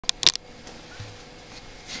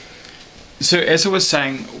So as I was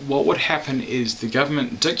saying, what would happen is the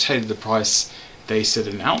government dictated the price. They said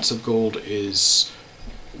an ounce of gold is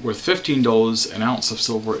worth $15, an ounce of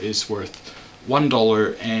silver is worth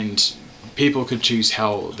 $1, and people could choose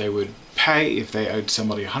how they would pay. If they owed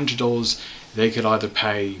somebody $100, they could either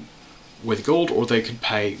pay with gold or they could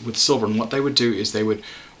pay with silver. And what they would do is they would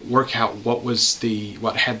work out what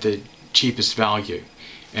had the cheapest value,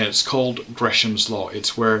 and it's called Gresham's law.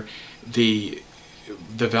 It's where the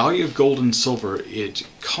value of gold and silver, it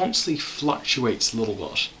constantly fluctuates a little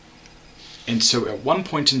bit. And so at one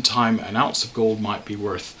point in time, an ounce of gold might be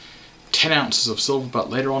worth 10 ounces of silver, but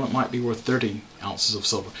later on it might be worth 30 ounces of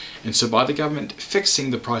silver. And so by the government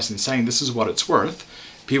fixing the price and saying this is what it's worth,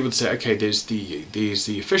 people would say, okay, there's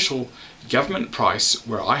the official government price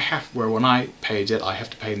where when I pay a debt I have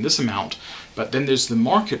to pay in this amount, but then there's the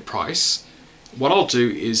market price. What I'll do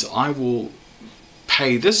is I will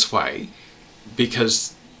pay this way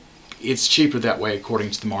because it's cheaper that way according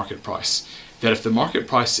to the market price. That if the market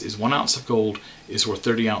price is 1 ounce of gold is worth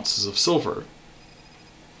 30 ounces of silver,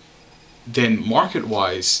 then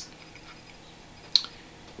market-wise,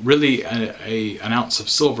 really an ounce of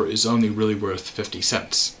silver is only really worth 50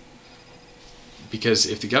 cents. Because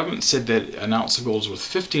if the government said that an ounce of gold is worth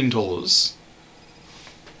 $15,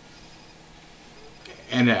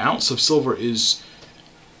 and an ounce of silver is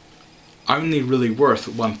only really worth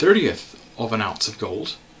 1/30th of an ounce of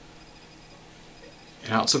gold,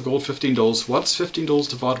 an ounce of gold, $15. What's $15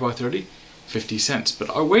 divided by 30? 50 cents. But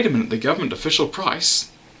oh, wait a minute, the government official price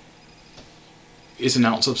is an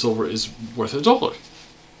ounce of silver is worth $1.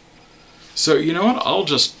 So you know what? I'll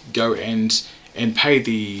just go and pay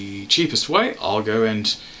the cheapest way. I'll go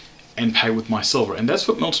and pay with my silver. And that's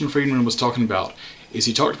what Milton Friedman was talking about. Is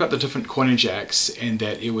he talked about the different coinage acts and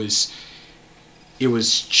that it was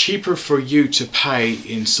cheaper for you to pay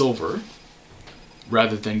in silver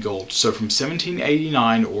rather than gold. So from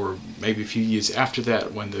 1789, or maybe a few years after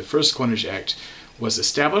that, when the first Coinage Act was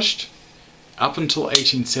established, up until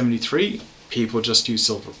 1873, people just used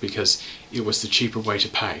silver because it was the cheaper way to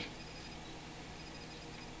pay.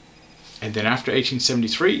 And then after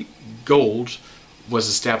 1873, gold was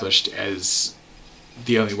established as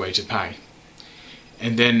the only way to pay.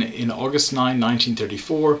 And then in August 9,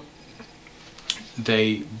 1934,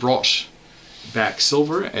 they brought back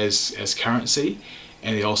silver as currency,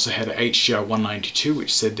 and they also had a HGR 192,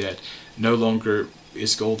 which said that no longer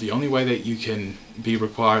is gold the only way that you can be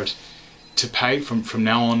required to pay. From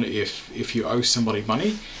now on, if you owe somebody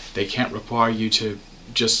money, they can't require you to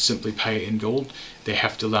just simply pay in gold. They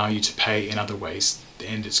have to allow you to pay in other ways,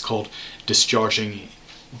 and it's called discharging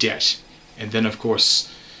debt. And then of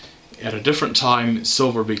course, at a different time,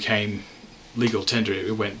 silver became legal tender.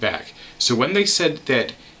 It went back. So when they said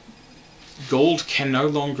that gold can no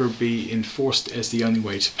longer be enforced as the only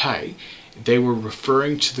way to pay, they were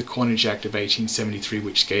referring to the Coinage Act of 1873,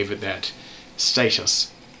 which gave it that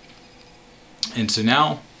status. And so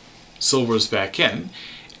now silver is back in,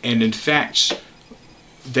 and in fact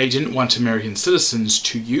they didn't want American citizens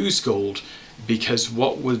to use gold, because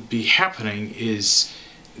what would be happening is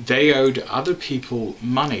they owed other people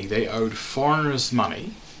money, they owed foreigners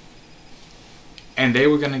money, and they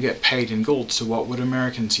were going to get paid in gold. So what would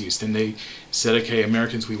Americans use? Then they said, okay,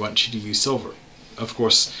 Americans, we want you to use silver. Of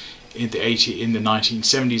course, in the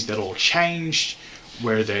 1970s, that all changed,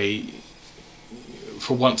 where they,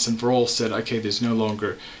 for once and for all, said, okay, there's no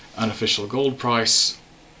longer an official gold price,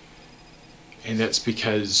 and that's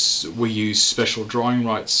because we use special drawing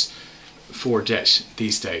rights for debt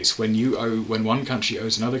these days. When one country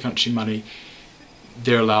owes another country money,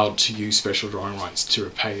 they're allowed to use special drawing rights to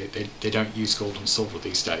repay it. They don't use gold and silver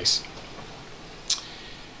these days.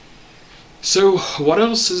 So what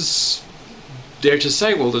else is there to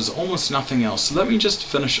say? Well, there's almost nothing else. So let me just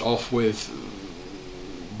finish off with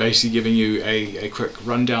basically giving you a quick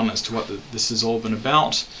rundown as to what this has all been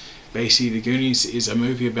about. Basically, The Goonies is a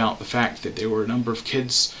movie about the fact that there were a number of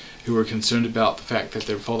kids who were concerned about the fact that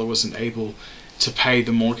their father wasn't able to pay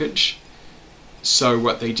the mortgage. So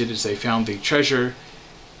what they did is they found the treasure,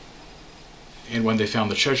 and when they found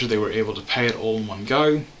the treasure they were able to pay it all in one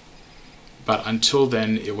go. But until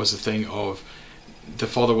then it was a thing of the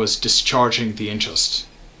father was discharging the interest,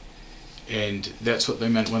 and that's what they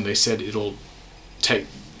meant when they said it'll take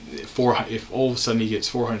if all of a sudden he gets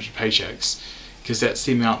 400 paychecks, because that's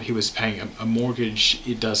the amount he was paying. A mortgage,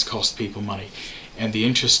 it does cost people money, and the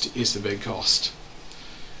interest is the big cost.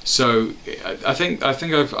 So I think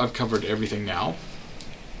I've covered everything now,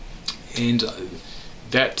 and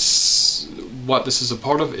that's what this is a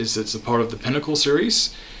part of. It's a part of the Pinnacle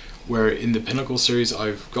series, where in the Pinnacle series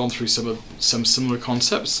I've gone through some similar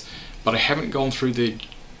concepts, but I haven't gone through the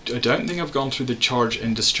don't think I've gone through the charge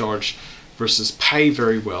and discharge versus pay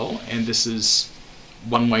very well, and this is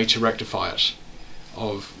one way to rectify it,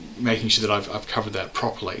 of making sure that I've covered that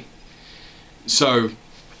properly. So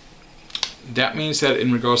that means that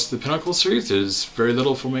in regards to the Pinnacle series, there's very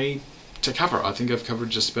little for me to cover. I think I've covered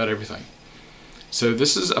just about everything. So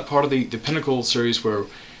this is a part of the Pinnacle series where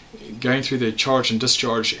going through the charge and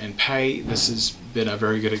discharge and pay, this has been a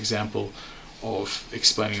very good example of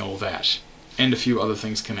explaining all that, and a few other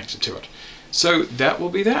things connected to it. So that will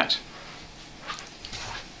be that.